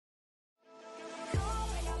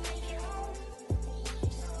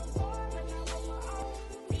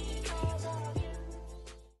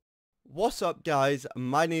What's up guys,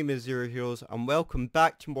 my name is Zero Heroes and welcome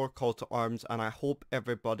back to more Call to Arms, and I hope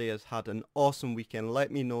everybody has had an awesome weekend.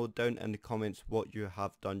 Let me know down in the comments what you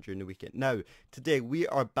have done during the weekend. Now, today we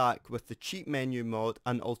are back with the cheat menu mod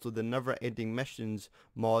and also the never ending missions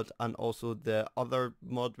mod and also the other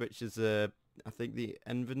mod, which is I think the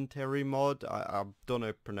inventory mod. I don't know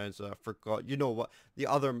how to pronounce it, I forgot. You know what, the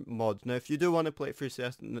other mods. Now if you do want to play it for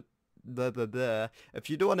yourself, blah blah blah. If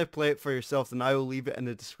you don't want to play it for yourself, then I will leave it in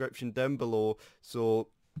the description down below so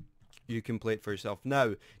you can play it for yourself.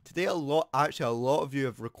 Now, today a lot of you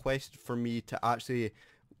have requested for me to actually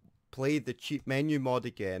play the cheat menu mod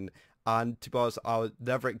again. And to be honest, I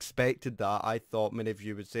never expected that. I thought many of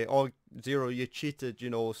you would say, "Oh, Zero, you cheated,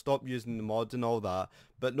 stop using the mods and all that."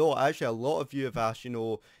 But no, actually, a lot of you have asked, can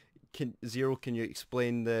you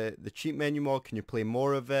explain the cheat menu mod? Can you play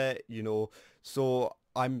more of it? So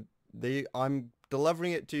I'm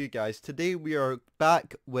delivering it to you guys. Today we are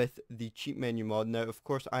back with the cheat menu mod. Now, of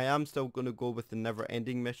course, I am still going to go with the never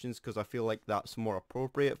ending missions because I feel like that's more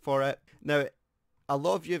appropriate for it. Now, a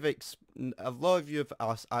lot of you have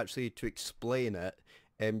asked actually to explain it.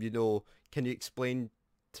 Can you explain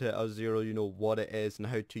to us, Zero, what it is and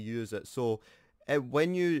how to use it? So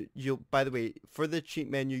when you by the way, for the cheat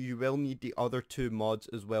menu you will need the other two mods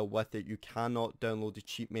as well with it. You cannot download the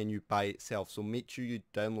cheat menu by itself, so make sure you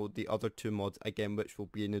download the other two mods again, which will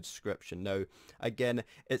be in the description. Now again,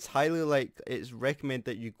 it's recommended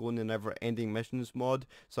that you go in the never ending missions mod,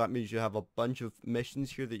 so that means you have a bunch of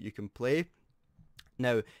missions here that you can play.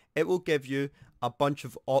 Now, it will give you a bunch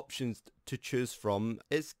of options to choose from.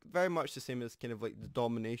 It's very much the same as kind of like the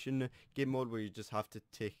domination game mode where you just have to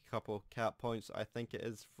take a couple of cat points. I think it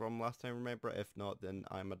is from last time, remember? If not, then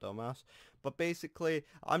I'm a dumbass. But basically,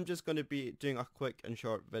 I'm just going to be doing a quick and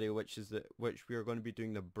short video, which we are going to be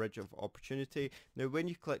doing the Bridge of Opportunity. Now, when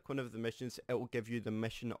you click one of the missions, it will give you the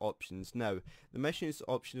mission options. Now, the missions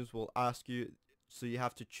options will ask you, so you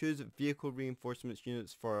have to choose vehicle reinforcements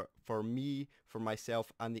units for me, for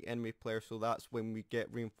myself, and the enemy player. So that's when we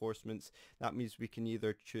get reinforcements. That means we can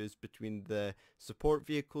either choose between the support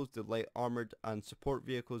vehicles, the light armored and support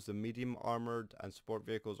vehicles, the medium armored and support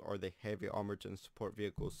vehicles, or the heavy armored and support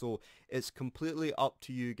vehicles. So it's completely up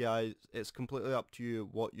to you guys. It's completely up to you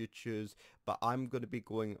what you choose. But I'm going to be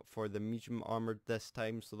going for the medium armored this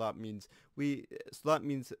time. So that means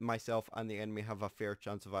myself and the enemy have a fair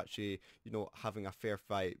chance of actually, having a fair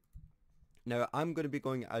fight. Now, I'm going to be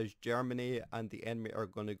going as Germany and the enemy are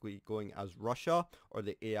going to be going as Russia, or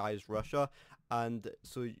the AI is Russia. And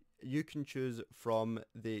so you can choose from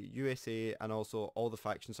the USA and also all the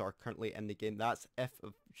factions that are currently in the game. That's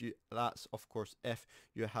of course if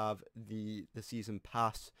you have the season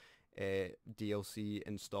pass DLC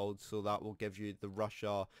installed. So that will give you the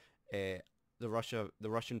Russian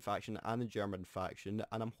faction and the German faction,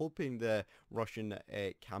 and I'm hoping the Russian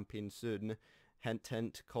campaign soon. Hint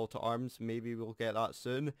hint, call to arms, maybe we'll get that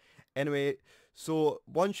soon. Anyway, so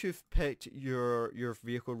once you've picked your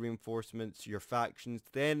vehicle reinforcements, your factions,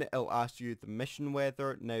 then it'll ask you the mission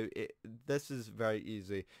weather. Now this is very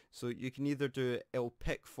easy, so you can either it'll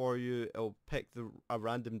pick a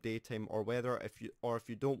random daytime or weather. If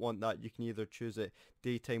you don't want that, you can either choose it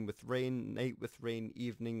daytime with rain, night with rain,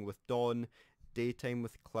 evening with dawn, daytime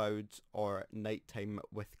with clouds, or nighttime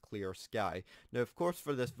with clear sky. Now, of course,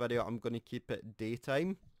 for this video, I'm going to keep it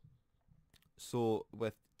daytime. So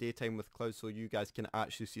with daytime with clouds, so you guys can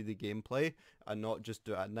actually see the gameplay and not just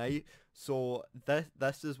do it at night. So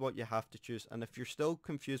this is what you have to choose. And if you're still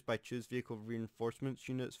confused by choose vehicle reinforcements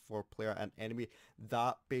units for player and enemy,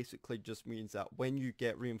 that basically just means that when you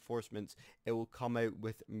get reinforcements, it will come out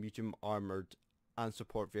with medium armored and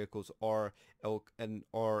support vehicles, or it'll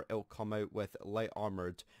come out with light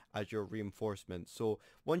armored as your reinforcement. So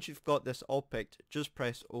once you've got this all picked, just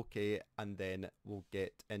press OK, and then it'll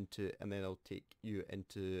take you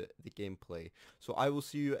into the gameplay. So I will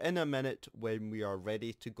see you in a minute when we are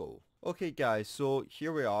ready to go. Okay guys, so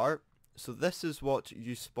here we are. So this is what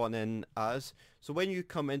you spawn in as. So when you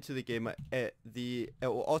come into the game, it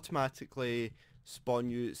will automatically spawn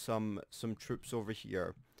you some troops over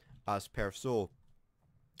here as per. So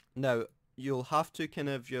now you'll have to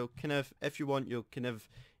if you want, you'll kind of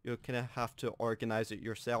have to organize it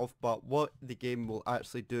yourself. But what the game will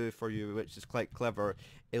actually do for you, which is quite clever,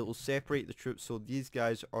 it will separate the troops. So these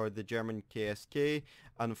guys are the German KSK,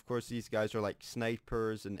 and of course these guys are like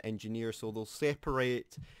snipers and engineers. So they'll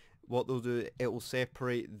separate. What they'll do, it will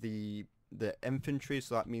separate the infantry.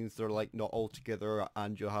 So that means they're like not all together,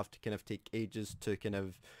 and you'll have to kind of take ages to kind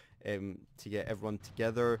of to get everyone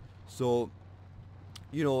together. So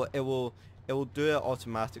it will do it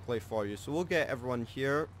automatically for you. So we'll get everyone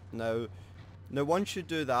here now. Once you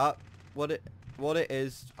do that, what it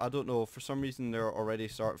is, I don't know. For some reason, they're already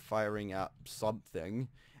start firing at something.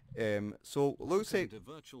 So looks like Welcome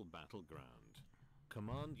to virtual battleground.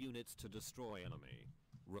 Command units to destroy enemy.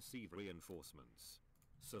 Receive reinforcements.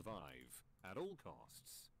 Survive at all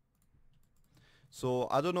costs. so.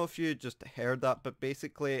 I don't know if you just heard that, but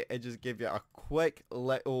basically, it just gave you a quick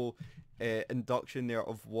little induction there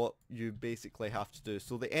of what you basically have to do.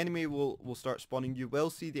 So the enemy will start spawning. You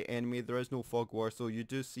will see the enemy. There is no fog war, so you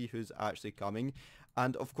do see who's actually coming.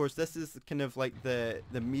 And of course, this is kind of like the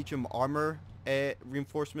medium armor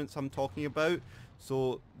reinforcements I'm talking about.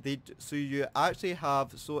 So so you actually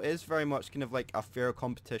have, so it is very much kind of like a fair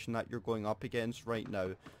competition that you're going up against right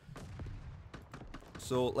now.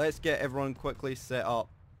 So let's get everyone quickly set up.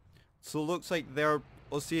 So it looks like they're,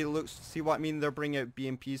 see what I mean, they're bringing out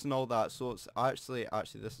BMPs and all that. So it's actually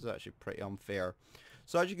this is actually pretty unfair.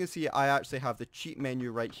 So as you can see, I actually have the cheat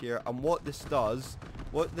menu right here, and what this does,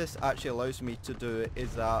 what this actually allows me to do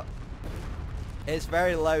is that, it's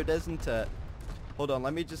very loud, isn't it? Hold on,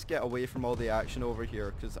 let me just get away from all the action over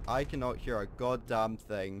here, because I cannot hear a goddamn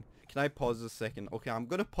thing. Can I pause a second? Okay, I'm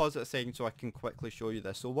going to pause it a second so I can quickly show you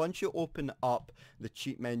this. So once you open up the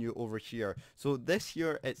cheat menu over here, so this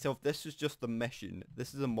here itself, this is just the mission.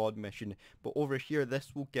 This is a mod mission. But over here,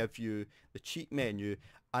 this will give you the cheat menu.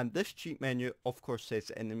 And this cheat menu, of course, says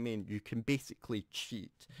in the main, you can basically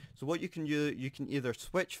cheat. So what you can do, you can either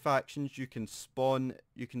switch factions, you can spawn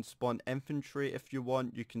infantry if you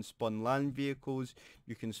want, you can spawn land vehicles,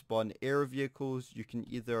 you can spawn air vehicles, you can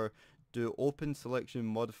either do open selection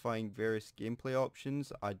modifying various gameplay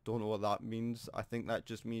options. I don't know what that means. I think that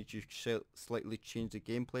just means you slightly change the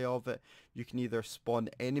gameplay of it. You can either spawn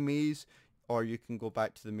enemies, or you can go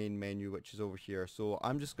back to the main menu, which is over here. So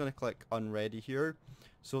I'm just going to click unready here.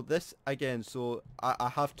 So this again, so I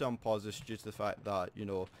have to unpause this due to the fact that, you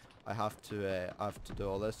know, I have to do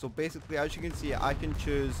all this. So basically, as you can see, I can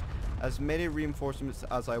choose as many reinforcements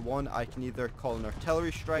as I want. I can either call an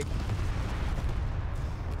artillery strike,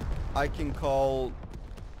 I can call,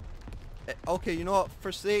 okay, you know what, for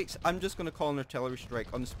sakes, I'm just going to call an artillery strike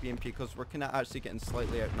on this BMP because we're kind of actually getting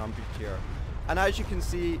slightly outnumbered here. And as you can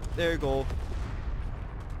see, there you go.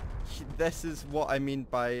 This is what I mean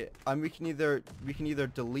by, and we can either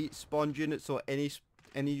delete spawned units, so any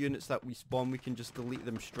units that we spawn, we can just delete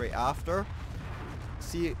them straight after.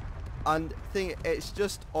 See, and thing, it's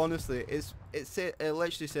just, honestly, it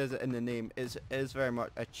literally says it in the name, is very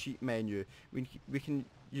much a cheat menu. We can,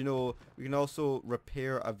 you know, we can also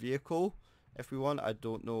repair a vehicle if we want. I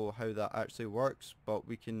don't know how that actually works, but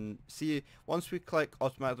we can see once we click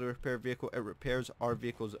automatically repair vehicle, it repairs our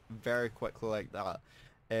vehicles very quickly like that.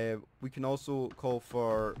 We can also create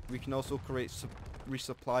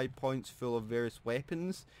resupply points full of various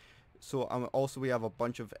weapons. So also we have a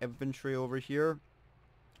bunch of infantry over here.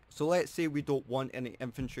 So let's say we don't want any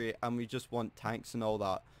infantry and we just want tanks and all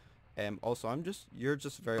that. Also, you're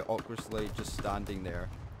just very awkwardly just standing there.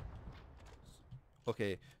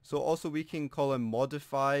 Okay, so also we can call in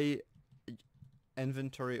modify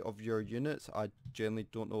inventory of your units. I generally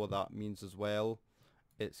don't know what that means as well.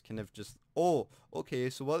 It's kind of just, oh, okay,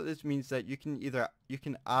 so what this means that you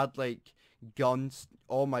can add like guns.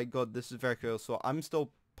 Oh my god, this is very cool. So I'm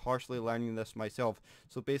still partially learning this myself.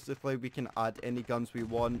 So basically we can add any guns we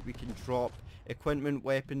want. We can drop equipment,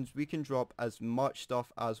 weapons. We can drop as much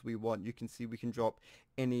stuff as we want. You can see we can drop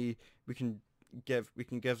any, we can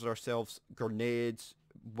give ourselves grenades,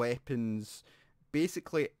 weapons,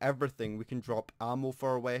 basically everything. We can drop ammo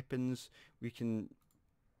for our weapons. We can,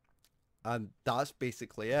 and that's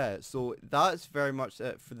basically it. So that's very much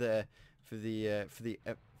it for the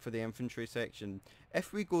infantry section.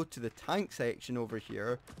 If we go to the tank section over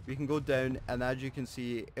here, we can go down, and as you can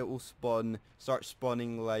see, it will start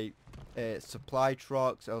spawning like supply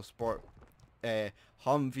trucks. It'll spawn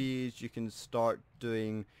Humvees. You can start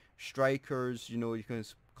doing strikers. You know, you can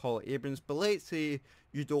call it Abrams. But let's say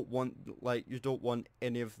you don't want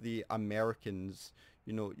any of the Americans.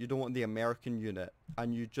 You know, you don't want the American unit,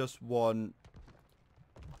 and you just want,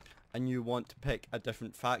 and you want to pick a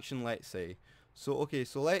different faction, let's say. So okay,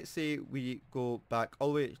 so let's say we go back all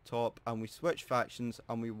the way to the top and we switch factions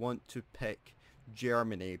and we want to pick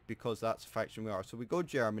Germany because that's the faction we are. So we go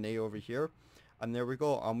Germany over here, and there we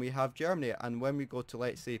go, and we have Germany. And when we go to,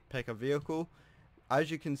 let's say, pick a vehicle, as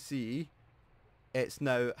you can see, it's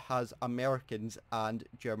now has Americans and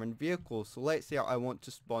German vehicles. So let's say I want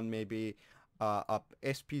to spawn maybe a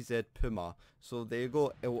SPZ Puma. So there you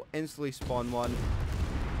go, it will instantly spawn one.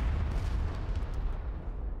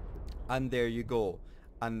 And there you go.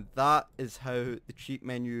 And that is how the cheat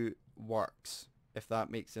menu works. if that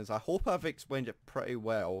makes sense. I hope I've explained it pretty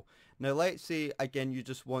well. Now let's say again you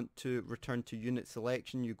just want to return to unit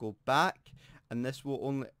selection, you go back, and this will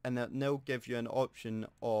only, and it'll give you an option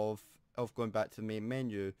of going back to the main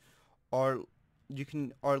menu, or you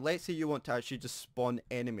can, or let's say you want to actually just spawn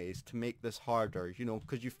enemies to make this harder, you know,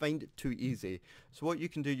 because you find it too easy. So what you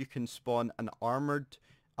can do, you can spawn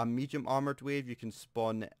a medium armored wave, you can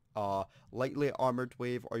spawn a lightly armored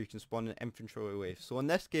wave, or you can spawn an infantry wave. So in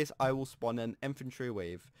this case I will spawn an infantry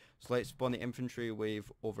wave. So let's spawn the infantry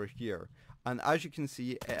wave over here, and as you can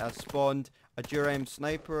see it has spawned a Durham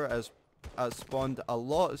sniper, has spawned a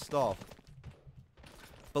lot of stuff.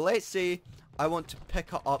 But let's say I want to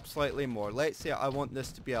pick it up slightly more. Let's say I want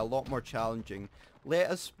this to be a lot more challenging.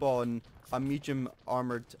 Let us spawn a medium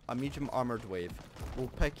armored wave. We'll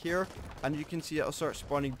pick here, and you can see it'll start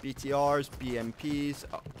spawning BTRs, BMPs.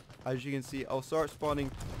 As you can see, I'll start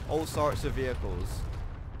spawning all sorts of vehicles.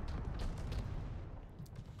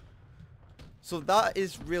 So that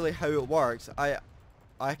is really how it works. I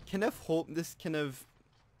kind of hope this kind of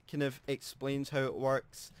explains how it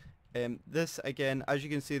works. This again, as you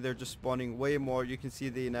can see, they're just spawning way more. You can see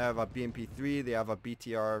they now have a BMP3, they have a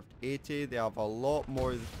BTR-80, they have a lot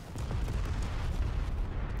more.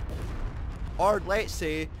 Or let's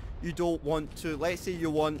say you don't want to, let's say you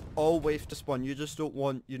want all waves to spawn, you just don't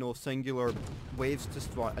want, you know, singular waves to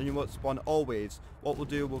spawn, and you want to spawn all waves. What we'll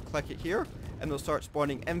do, we'll click it here, and it'll start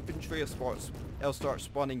spawning infantry, it'll start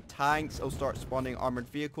spawning tanks, it'll start spawning armored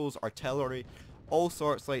vehicles, artillery, all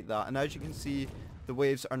sorts like that. And as you can see, the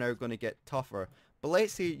waves are now going to get tougher. But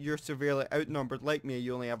let's say you're severely outnumbered like me,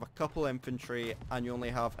 you only have a couple infantry, and you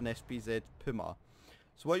only have an SPZ Puma.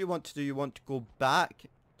 So what you want to do, you want to go back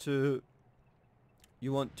to,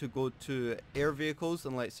 you want to go to air vehicles,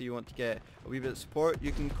 and let's say you want to get a wee bit of support,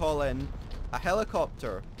 you can call in a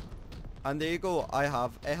helicopter. And there you go, I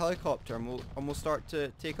have a helicopter, and we'll start to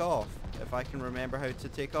take off, if I can remember how to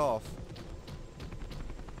take off.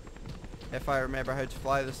 If I remember how to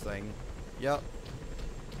fly this thing. Yep.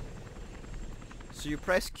 So you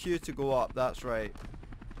press Q to go up, that's right.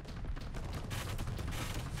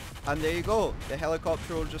 And there you go, the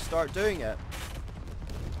helicopter will just start doing it.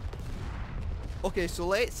 Okay, so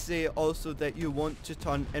let's say also that you want to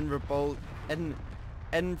turn that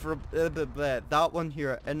one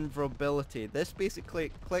here, invulnerability. This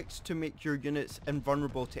basically clicks to make your units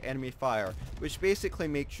invulnerable to enemy fire, which basically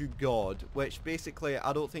makes you God, which basically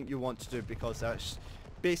I don't think you want to do, because that's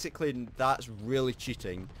really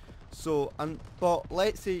cheating. So, but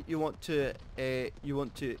let's say you want to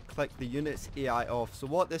click the units AI off. So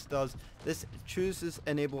what this does, this chooses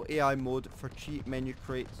enable AI mode for cheat menu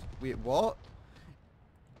creates. Wait, what?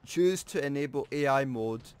 Choose to enable AI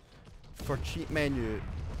mode for cheat menu.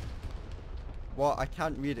 What? I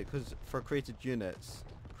can't read it because for created units.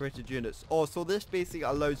 Oh, so this basically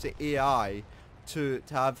allows the AI to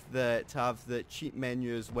have the cheat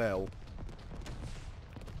menu as well.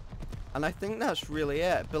 And I think that's really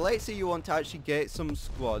it. But let's say you want to actually get some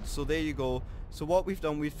squads. So there you go. So what we've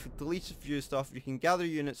done, we've deleted a few stuff. You can gather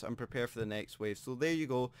units and prepare for the next wave. So there you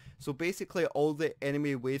go. So basically all the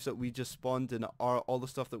enemy waves that we just spawned in are all the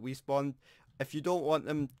stuff that we spawned. If you don't want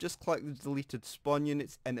them, just click the deleted spawn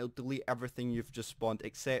units, and it'll delete everything you've just spawned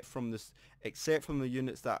except from the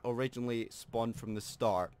units that originally spawned from the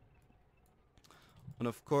start. And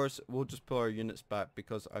of course, we'll just pull our units back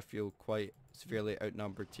because I feel quite severely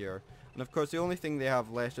outnumbered here. And of course, the only thing they have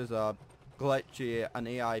left is a glitchy, an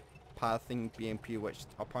AI pathing BMP, which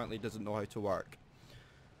apparently doesn't know how to work.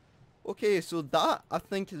 Okay, so that I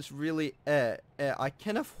think is really it. I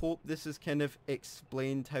kind of hope this has kind of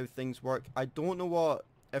explained how things work. I don't know what,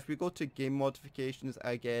 if we go to game modifications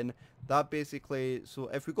again, that basically, so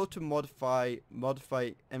if we go to modify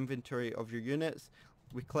inventory of your units,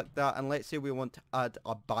 we click that, and let's say we want to add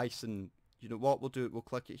a bison. You know what we'll do, we'll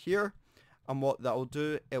click it here, and what that will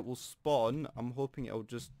do, it will spawn. I'm hoping it'll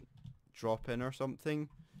just drop in or something.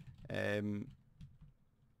 I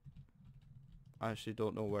actually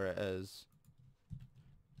don't know where it is.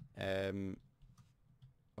 Okay,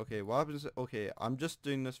 what happens? Okay, I'm just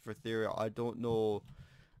doing this for theory. I don't know.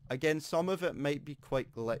 Again, some of it might be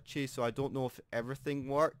quite glitchy, so I don't know if everything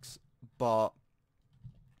works, but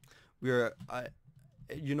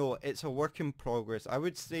you know, it's a work in progress. I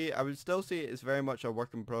would still say it's very much a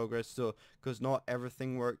work in progress. So, because not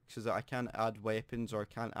everything works, because I can't add weapons or I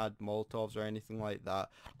can't add Molotovs or anything like that,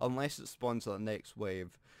 unless it spawns the next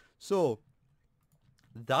wave. So,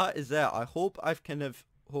 that is it. I hope I've kind of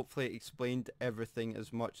hopefully explained everything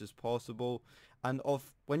as much as possible. And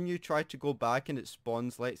of when you try to go back and it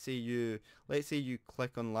spawns, let's say you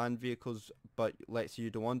click on land vehicles, but let's say you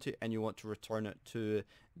don't want to and you want to return it to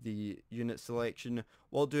the unit selection,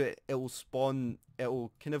 we'll do it. It will spawn. It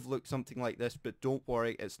will kind of look something like this, but don't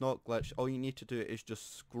worry, it's not glitched. All you need to do is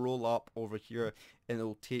just scroll up over here, and it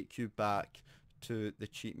will take you back to the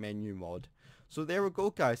cheat menu mod. So there we go,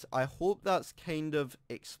 guys. I hope that's kind of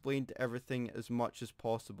explained everything as much as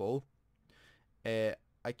possible. I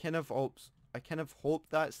kind of hope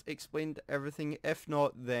that's explained everything. If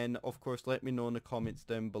not, then of course let me know in the comments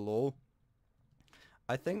down below.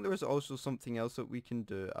 I think there's also something else that we can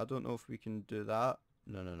do. I don't know if we can do that.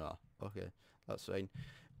 No. Okay, that's fine.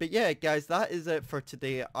 But yeah, guys, that is it for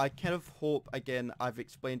today. I kind of hope, again, I've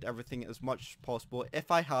explained everything as much as possible. If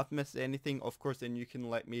I have missed anything, of course, then you can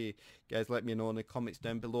let me know in the comments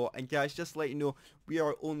down below. And guys, just to let you know, we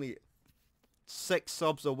are only 6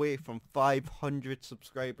 subs away from 500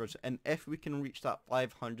 subscribers. And if we can reach that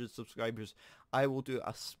 500 subscribers, I will do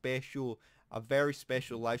a very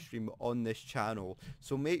special live stream on this channel.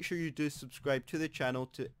 So make sure you do subscribe to the channel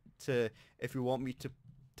to if you want me to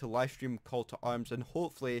live stream Call to Arms, and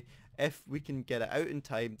hopefully if we can get it out in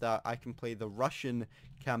time that I can play the Russian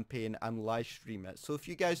campaign and live stream it. So if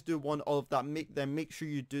you guys do want all of that, make sure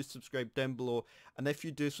you do subscribe down below, and if you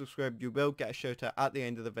do subscribe you will get a shout out at the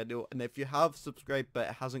end of the video. And if you have subscribed but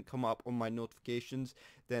it hasn't come up on my notifications,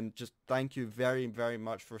 then just thank you very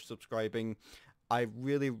much for subscribing. I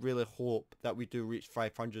really hope that we do reach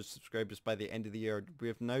 500 subscribers by the end of the year. We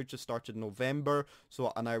have now just started November,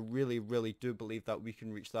 and I really do believe that we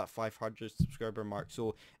can reach that 500 subscriber mark.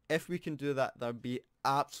 So if we can do that, that'd be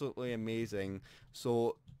absolutely amazing.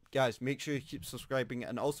 So guys, make sure you keep subscribing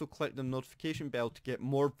and also click the notification bell to get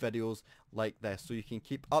more videos like this, so you can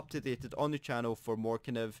keep up to date on the channel for more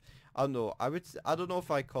kind of, I don't know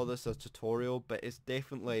if I call this a tutorial, but it's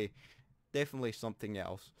definitely something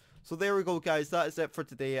else. So there we go, guys, that is it for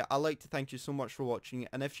today. I'd like to thank you so much for watching,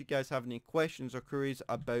 and if you guys have any questions or queries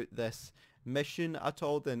about this mission at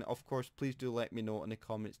all, then of course please do let me know in the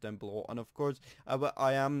comments down below. And of course a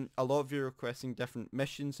lot of you requesting different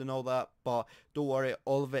missions and all that, but don't worry,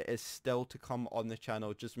 all of it is still to come on the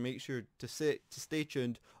channel. Just make sure to stay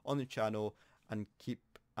tuned on the channel, and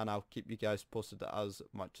I'll keep you guys posted as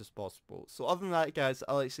much as possible. So other than that, guys,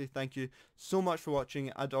 I'd like to say thank you so much for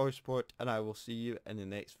watching and all your support, and I will see you in the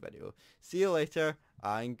next video. See you later,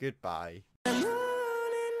 and goodbye.